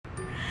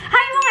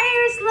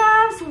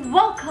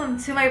Welcome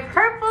to my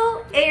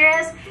Purple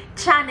Heiress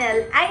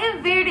channel. I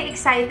am very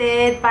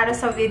excited para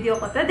sa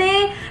video ko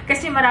today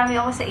kasi marami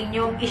ako sa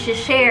inyong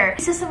isheshare.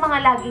 Isa sa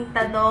mga laging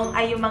tanong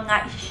ay yung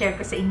mga isheshare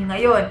ko sa inyo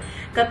ngayon.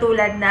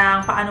 Katulad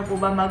ng paano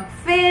po ba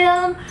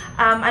mag-film,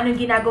 anong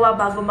ginagawa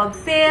bago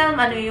mag-film,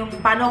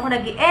 paano ako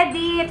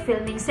nag-edit,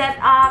 filming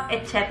setup,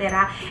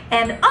 etc.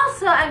 And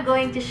also, I'm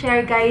going to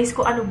share guys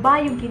kung ano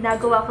ba yung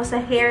ginagawa ko sa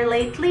hair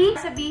lately.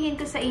 Sabihin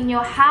ko sa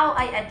inyo how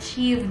I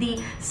achieve the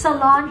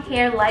salon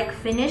hair-like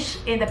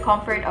finish in the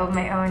comfort of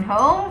my own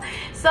home.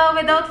 So,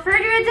 without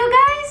further ado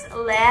guys,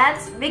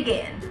 let's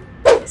begin!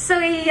 So,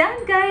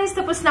 yan guys,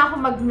 tapos na ako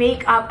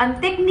mag-makeup.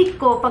 Ang technique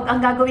ko, pag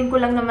ang gagawin ko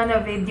lang naman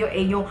na video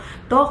ay yung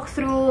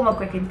talk-through,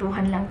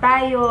 magkwentuhan lang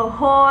tayo,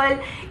 haul.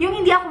 Yung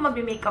hindi ako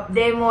mag-makeup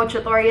demo,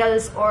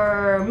 tutorials,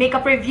 or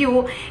makeup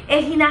review, eh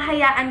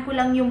hinahayaan ko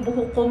lang yung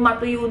buhok ko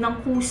matuyo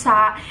ng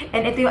kusa.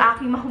 And ito yung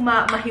aking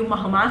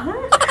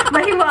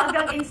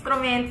mahiwagang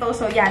instrumento.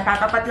 So, yan,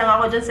 tatapat lang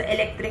ako dyan sa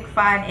electric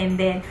fan and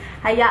then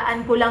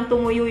hayaan ko lang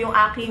tumuyo yung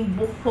aking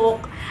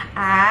buhok.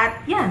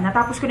 At, yan,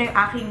 natapos ko na yung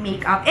aking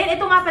makeup. And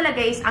ito nga pala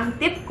guys, ang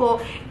tip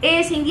ko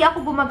is hindi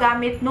ako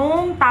gumagamit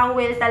nung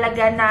towel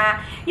talaga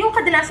na yung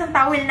kadalasang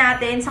towel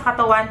natin sa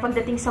katawan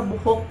pagdating sa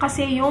buhok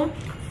kasi yung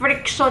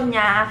friction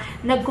niya,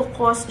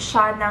 nagkukos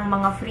siya ng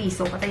mga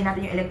frizz. So, patayin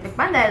natin yung electric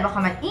fan dahil baka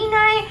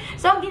maingay.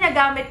 So, ang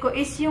ginagamit ko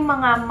is yung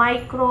mga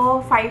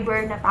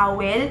microfiber na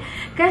towel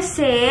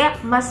kasi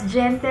mas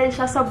gentle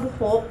siya sa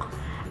buhok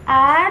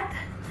at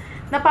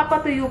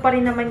napapatuyo pa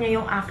rin naman niya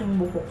yung aking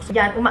buhok. So,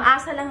 yan,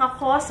 umaasa lang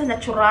ako sa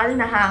natural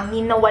na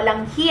hangin na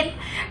walang heat.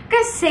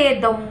 Kasi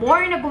the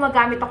more na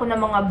gumagamit ako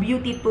ng mga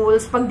beauty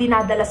tools, pag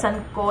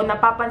dinadalasan ko,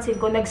 napapansin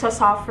ko,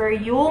 nagsasuffer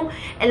yung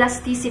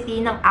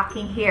elasticity ng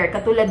aking hair.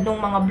 Katulad ng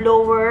mga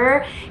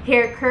blower,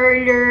 hair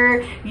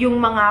curler,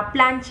 yung mga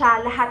plancha,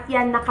 lahat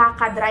yan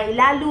nakakadry.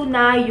 Lalo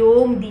na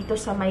yung dito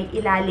sa may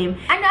ilalim.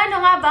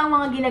 Ano-ano nga ba ang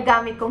mga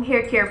ginagamit kong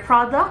hair care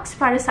products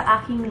para sa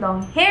aking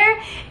long hair?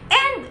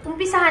 And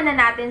umpisahan na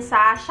natin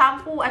sa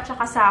shampoo at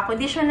saka sa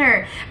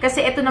conditioner. Kasi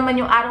ito naman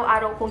yung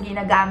araw-araw kong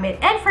ginagamit.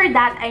 And for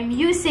that, I'm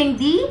using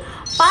the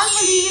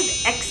PALMOLIVE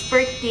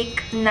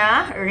EXPERTIQUE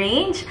na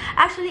range.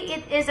 Actually,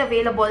 it is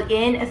available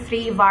in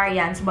 3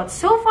 variants. But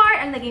so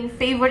far, ang naging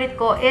favorite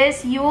ko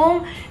is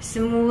yung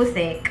Smooth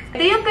Thick.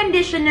 Ito yung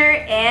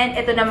conditioner and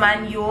ito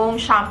naman yung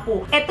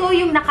shampoo. Ito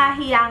yung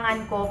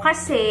nakahiyangan ko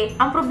kasi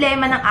ang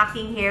problema ng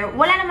aking hair,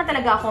 wala naman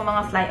talaga akong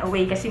mga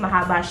flyaway kasi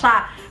mahaba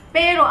siya.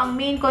 Pero ang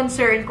main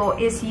concern ko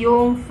is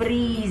yung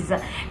frizz.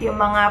 Yung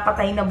mga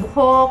patay na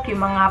buhok,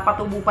 yung mga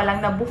patubo pa lang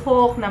na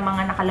buhok, na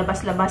mga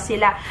nakalabas-labas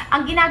sila.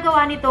 Ang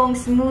ginagawa nitong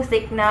Smooth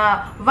Thick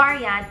na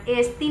variant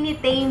is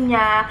tinitame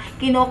niya,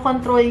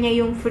 kinokontrol niya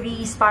yung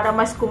frizz para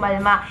mas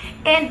kumalma.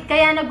 And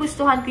kaya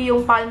nagustuhan ko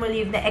yung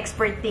Palmolive na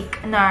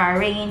EXPERTIQUE na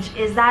range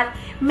is that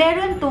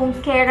meron tong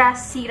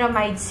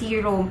Ceramiide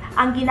Serum.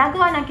 Ang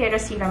ginagawa ng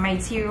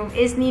Ceramiide Serum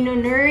is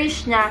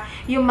ninonourish niya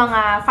yung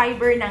mga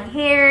fiber ng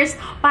hairs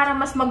para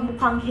mas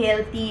mukhang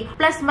healthy,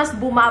 plus mas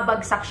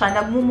bumabagsak siya,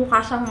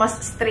 nagmumukha siyang mas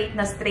straight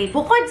na straight.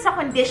 Bukod sa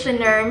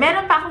conditioner,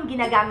 meron pa akong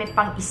ginagamit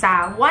pang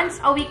isa. Once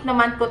a week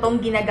naman ko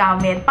tong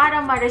ginagamit para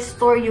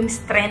ma-restore yung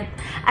strength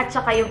at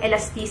saka yung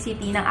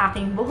elasticity ng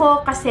aking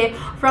buhok kasi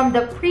from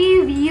the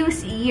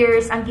previous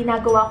years, ang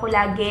ginagawa ko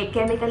lagi,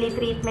 chemically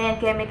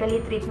treatment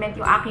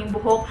yung aking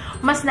buhok,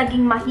 mas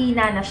naging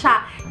mahina na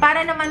siya.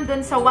 Para naman dun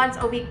sa once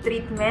a week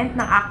treatment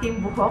ng aking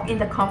buhok in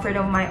the comfort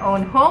of my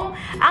own home,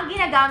 ang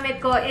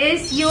ginagamit ko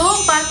is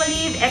yung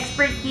Palmolive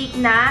EXPERTIQUE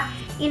na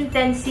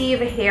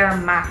Intensive Hair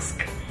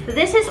Mask.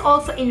 This is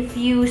also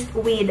infused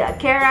with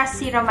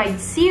Ceramiide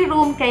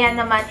Serum, kaya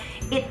naman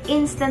it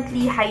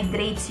instantly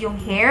hydrates yung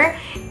hair.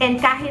 And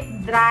kahit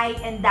dry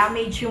and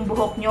damage yung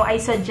buhok nyo, I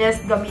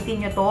suggest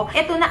gamitin nyo to.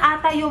 Ito na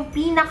ata yung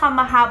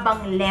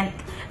pinakamahabang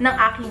length ng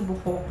aking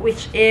buhok,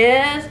 which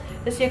is,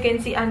 as you can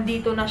see,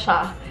 andito na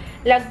siya.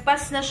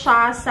 Lagpas na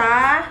siya sa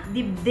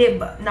dibdib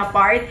na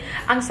part.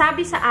 Ang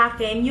sabi sa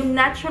akin, yung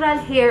natural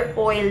hair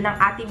oil ng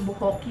ating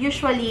buhok,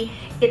 usually,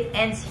 it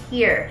ends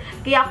here.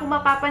 Kaya kung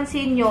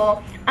mapapansin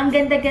nyo, ang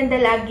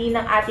ganda-ganda lagi ng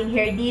ating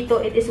hair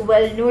dito. It is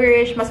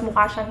well-nourished, mas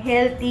mukha siyang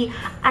healthy,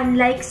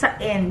 unlike sa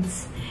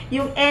ends.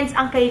 Yung ends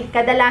ang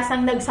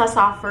kadalasang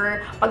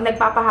nagsasuffer pag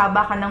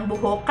nagpapahaba ka ng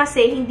buhok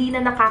kasi hindi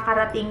na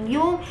nakakarating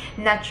yung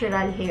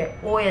natural hair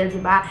oil,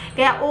 diba?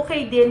 Kaya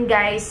okay din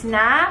guys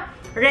na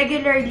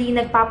regularly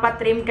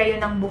nagpapatrim kayo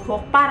ng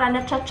buhok para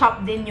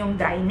na-chop din yung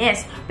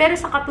dryness. Pero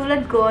sa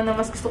katulad ko, na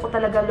mas gusto ko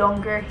talaga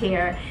longer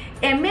hair,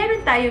 eh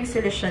meron tayong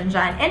solution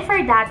dyan. And for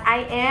that,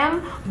 I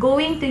am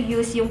going to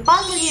use yung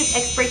Palmolive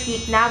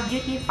EXPERTIQUE na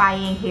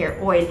Beautifying Hair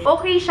Oil.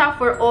 Okay siya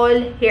for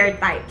all hair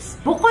types.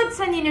 Bukod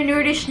sa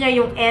ninonourish niya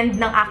yung end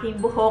ng aking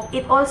buhok,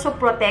 it also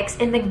protects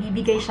and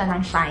nagbibigay siya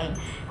ng shine.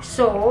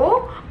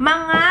 So,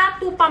 mga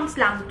 2 pumps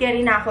lang,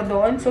 carry na ako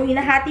doon. So,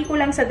 hinahati ko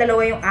lang sa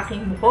dalawa yung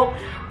aking buhok.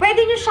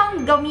 Pwede nyo siyang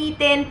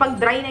gamitin pag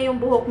dry na yung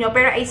buhok nyo,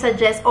 pero I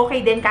suggest okay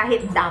din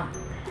kahit damp.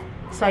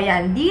 So,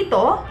 ayan,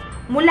 dito,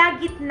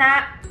 mula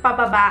gitna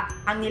pababa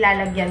ang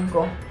nilalagyan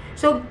ko.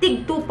 So,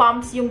 tig 2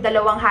 pumps yung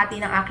dalawang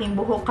hati ng aking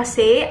buhok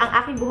kasi ang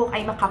aking buhok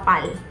ay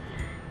makapal.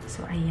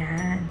 So,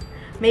 ayan.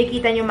 May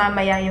kita nyo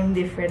mamaya yung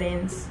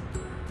difference.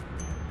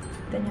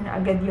 Kita nyo na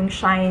agad yung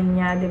shine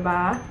niya,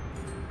 diba?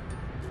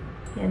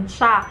 Yan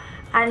siya.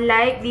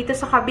 Unlike dito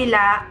sa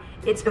kabila,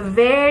 it's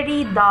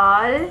very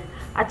dull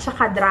at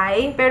saka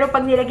dry. Pero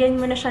pag nilagyan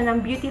mo na siya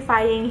ng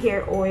beautifying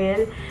hair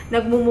oil,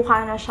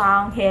 nagmumukha na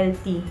siyang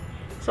healthy.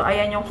 So,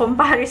 ayan yung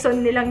comparison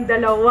nilang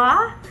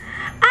dalawa.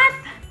 At,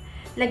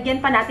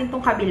 lagyan pa natin tong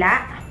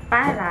kabila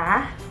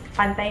para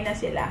pantay na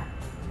sila.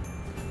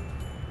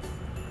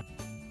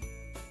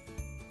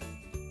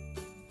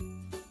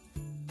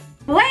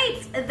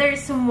 Wait!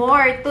 There's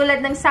more.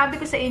 Tulad ng sabi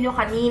ko sa inyo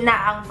kanina,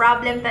 ang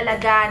problem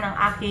talaga ng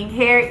aking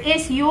hair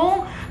is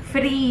yung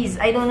frizz.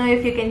 I don't know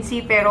if you can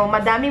see, pero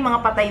madaming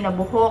mga patay na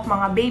buhok,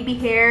 mga baby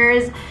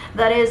hairs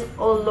that is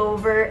all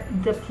over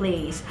the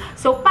place.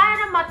 So,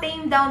 para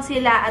ma-tame down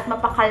sila at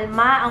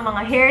mapakalma ang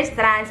mga hair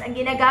strands, ang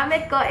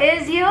ginagamit ko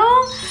is yung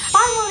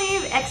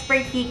PALMOLIVE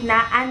EXPERTIQUE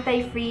na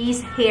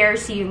anti-frizz hair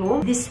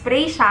serum. This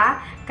spray siya,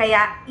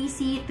 kaya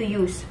easy to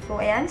use. So,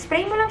 ayan,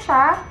 spray mo lang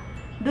siya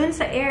dun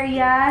sa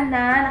area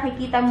na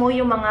nakikita mo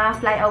yung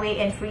mga fly away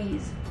and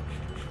freeze.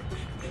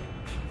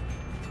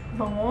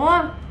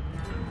 Bango.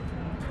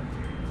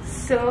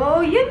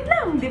 So, yun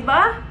lang,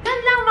 diba? Yun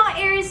lang mga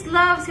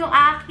HeiressLoves, yung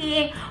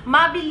aking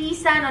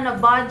mabilisan on a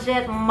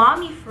budget,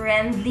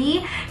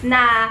 mommy-friendly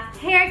na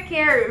hair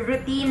care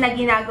routine na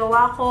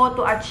ginagawa ko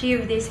to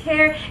achieve this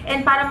hair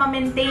and para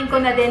ma-maintain ko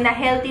na din na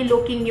healthy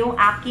looking yung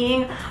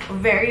aking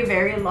very,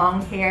 very long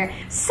hair.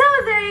 So,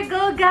 there you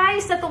go,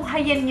 guys.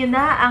 Natunghayan nyo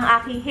na ang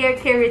aking hair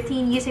care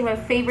routine using my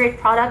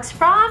favorite products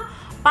from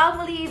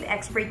PALMOLIVE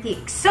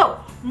EXPERTIQUE. So,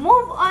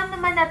 move on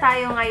naman na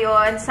tayo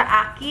ngayon sa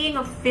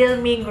aking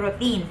filming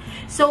routine.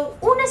 So,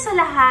 una sa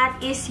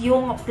lahat is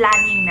yung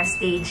planning na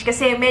stage.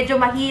 Kasi medyo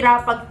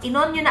mahirap pag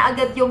inon nyo na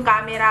agad yung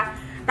camera,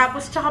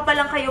 tapos tsaka pa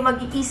lang kayo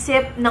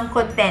mag-iisip ng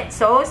content.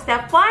 So,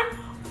 step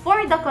 1,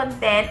 for the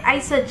content,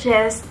 I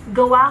suggest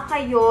gawa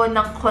kayo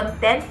ng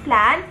content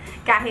plan,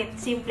 kahit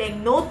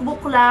simpleng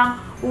notebook lang,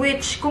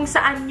 which kung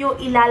saan nyo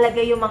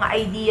ilalagay yung mga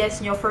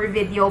ideas nyo for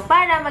video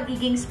para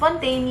magiging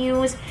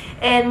spontaneous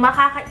and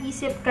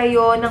makakaisip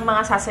kayo ng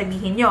mga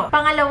sasabihin nyo.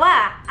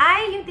 Pangalawa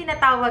ay yung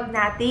tinatawag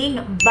nating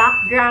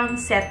background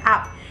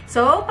setup.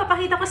 So,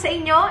 papakita ko sa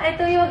inyo,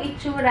 ito yung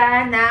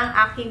itsura ng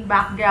aking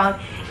background.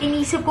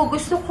 Inisip ko,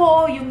 gusto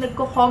ko yung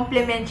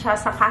nagko-complement siya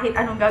sa kahit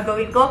anong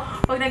gagawin ko.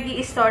 Pag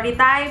nag-i-story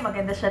time,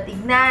 maganda siya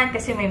tignan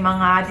kasi may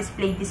mga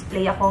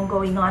display akong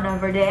going on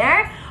over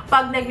there.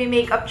 Pag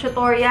nagme-makeup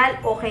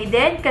tutorial, okay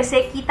din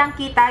kasi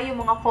kitang-kita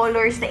yung mga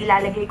colors na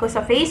ilalagay ko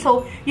sa face.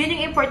 So, yun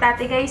yung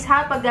importante guys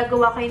ha, pag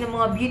gagawa kayo ng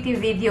mga beauty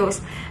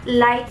videos.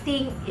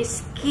 Lighting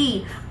is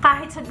key.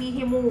 Kahit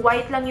sabihin mo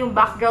white lang yung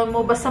background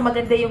mo, basta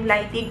maganda yung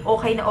lighting,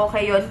 okay na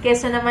okay yun.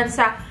 Kesa naman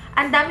sa,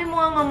 ang dami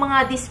mo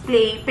mga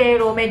display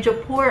pero medyo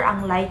poor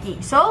ang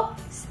lighting. So,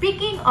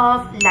 speaking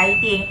of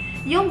lighting,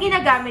 yung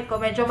ginagamit ko,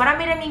 medyo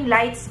marami-raming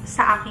lights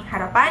sa aking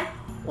harapan.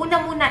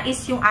 Una muna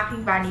is yung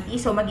aking vanity.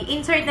 So,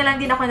 mag-i-insert na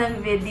lang din ako ng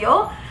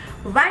video.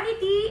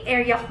 Vanity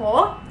area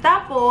ko.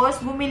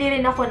 Tapos, bumili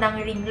rin ako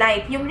ng ring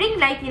light. Yung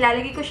ring light,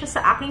 nilalagay ko siya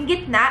sa aking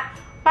gitna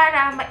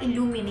para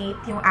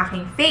ma-illuminate yung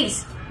aking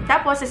face.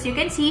 Tapos, as you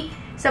can see,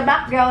 sa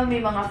background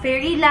may mga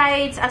fairy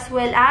lights as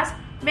well as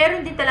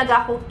meron din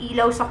talaga akong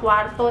ilaw sa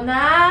kwarto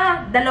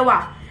na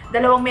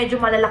dalawang medyo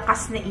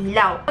malalakas na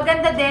ilaw.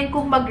 Maganda din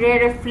kung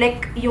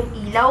magre-reflect yung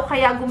ilaw,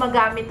 kaya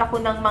gumagamit ako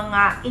ng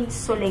mga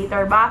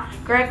insulator ba?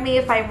 Correct me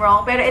if I'm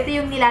wrong, pero ito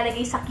yung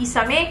nilalagay sa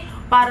kisame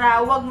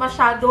para wag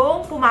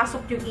masyadong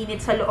pumasok yung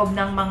init sa loob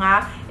ng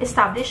mga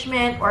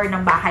establishment or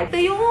ng bahay. Ito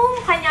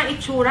yung kanyang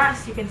itsura.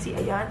 As you can see,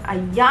 ayan.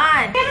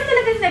 Ayan! Meron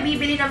talagang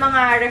nabibili ng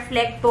mga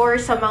reflector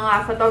sa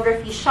mga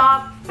photography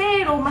shop,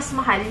 pero mas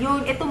mahal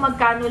yun. Ito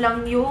magkano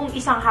lang yung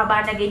isang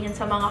haba na ganyan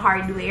sa mga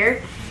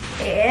hardware.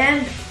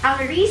 And,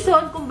 ang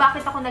reason kung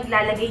bakit ako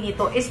naglalagay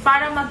nito is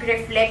para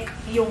mag-reflect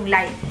yung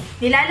light.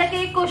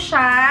 Nilalagay ko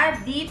siya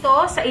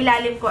dito sa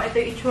ilalim ko.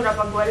 Ito yung itsura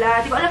pag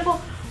wala. Di ko alam kung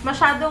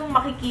masyadong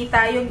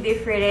makikita yung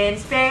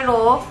difference.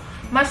 Pero,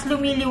 mas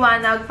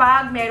lumiliwanag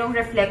pag merong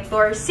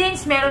reflector.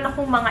 Since meron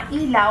akong mga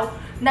ilaw,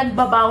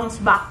 nagbabounce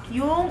back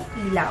yung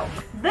ilaw.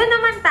 Doon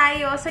naman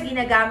tayo sa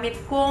ginagamit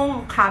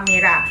kong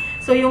camera.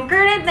 So, yung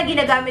current na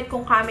ginagamit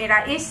kong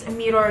camera is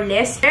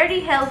mirrorless.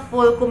 Very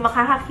helpful kung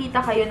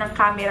makakakita kayo ng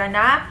camera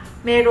na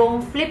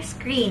merong flip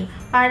screen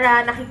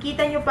para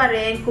nakikita nyo pa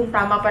rin kung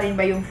tama pa rin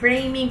ba yung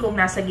framing, kung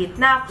nasa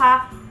gitna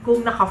ka,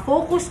 kung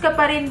nakafocus ka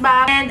pa rin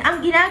ba. And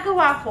ang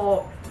ginagawa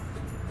ko,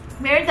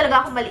 meron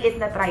talaga akong maliit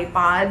na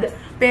tripod,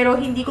 pero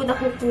hindi ko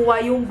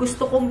nakukuha yung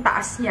gusto kong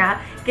taas niya.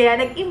 Kaya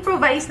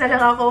nag-improvise na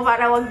lang ako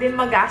para wag din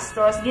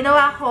magastos.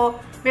 Ginawa ko,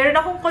 meron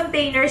akong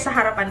container sa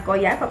harapan ko.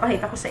 Yan,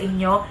 papakita ko sa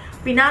inyo.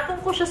 Pinatong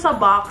ko siya sa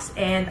box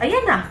and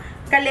ayan na,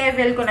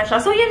 ka-level ko na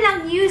siya. So, yun lang,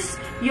 use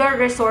your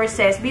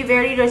resources. Be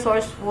very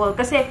resourceful.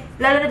 Kasi,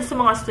 lalo na sa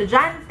mga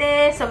estudyante,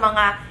 sa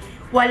mga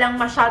walang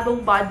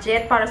masyadong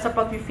budget para sa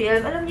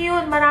pag-film. Alam niyo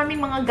yun,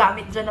 maraming mga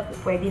gamit dyan na po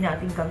pwede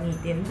natin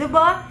gamitin.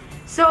 Diba?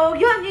 So,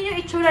 yun yung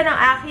itsura ng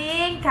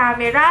aking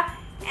camera.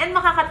 And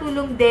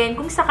makakatulong din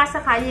kung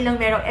sakasakali lang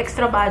merong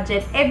extra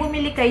budget,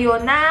 bumili kayo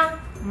ng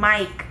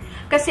mic.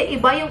 Kasi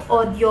iba yung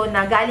audio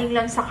na galing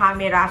lang sa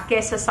camera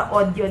kesa sa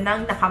audio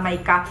ng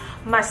nakamay ka.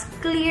 Mas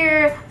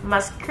clear,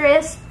 mas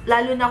crisp,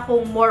 lalo na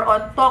kung more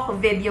on talk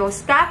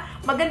videos ka.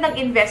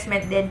 Magandang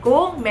investment din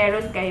kung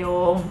meron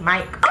kayong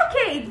mic.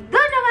 Okay,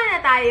 doon naman na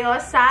tayo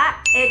sa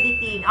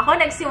editing. Ako,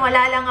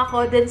 nagsimula lang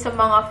ako dun sa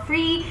mga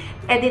free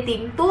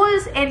editing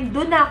tools and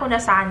dun na ako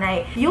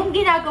nasanay. Yung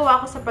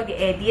ginagawa ko sa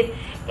pag-edit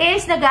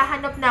is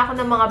naghahanap na ako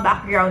ng mga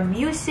background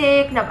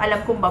music na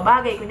alam kong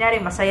babagay. Kunyari,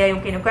 masaya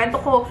yung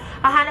kinukwento ko.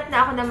 Hahanap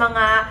na ako ng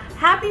mga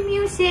happy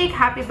music,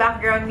 happy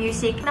background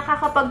music.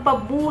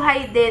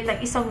 Nakakapagpabuhay din ng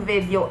isang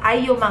video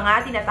ay yung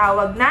mga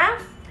tinatawag na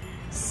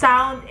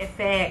sound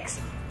effects.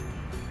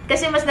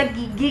 Kasi mas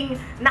nagiging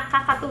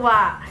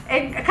nakakatuwa.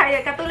 And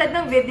kaya katulad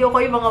ng video ko,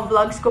 yung mga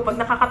vlogs ko, pag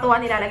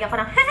nakakatuwa, nilalagyan ko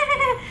ng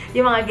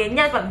yung mga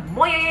ganyan. Pag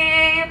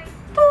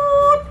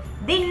toot,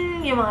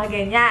 ding, yung mga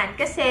ganyan.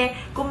 Kasi,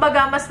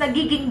 kumbaga, mas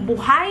nagiging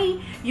buhay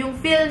yung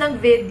feel ng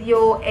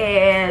video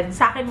and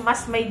sa akin,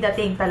 mas may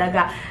dating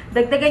talaga.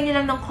 Dagdagan nyo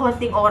lang ng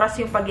konting oras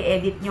yung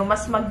pag-edit nyo.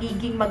 Mas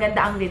magiging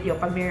maganda ang video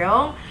pag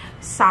mayroong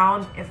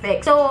sound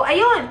effect. So,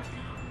 ayun.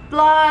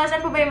 Plus,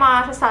 ano pa ba yung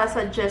mga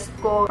sasuggest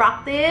ko?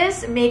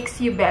 Practice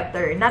makes you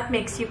better. Not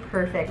makes you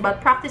perfect.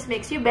 But practice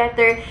makes you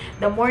better.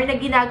 The more na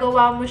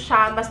ginagawa mo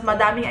siya, mas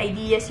madaming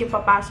ideas yung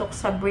papasok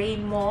sa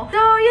brain mo.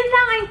 So, yun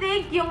lang I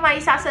think yung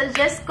may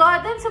sasuggest ko.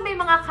 Doon sa may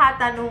mga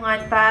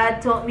katanungan pa,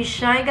 don't be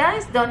shy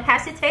guys. Don't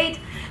hesitate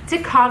to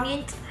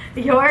comment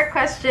your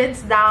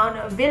questions down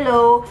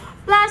below.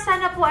 Plus,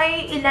 sana po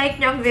ay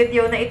i-like nyo ang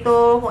video na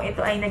ito kung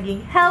ito ay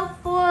naging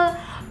helpful.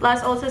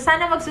 Plus, also,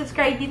 sana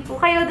mag-subscribe din po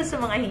kayo doon sa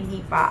mga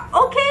hindi pa.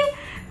 Okay?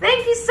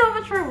 Thank you so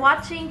much for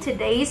watching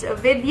today's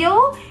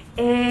video.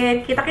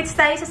 And kita-kits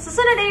tayo sa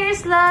susunod na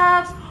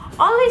HeiressLoves.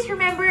 Always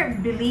remember,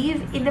 believe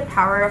in the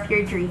power of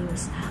your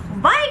dreams.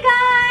 Bye,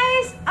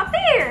 guys! Up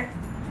here!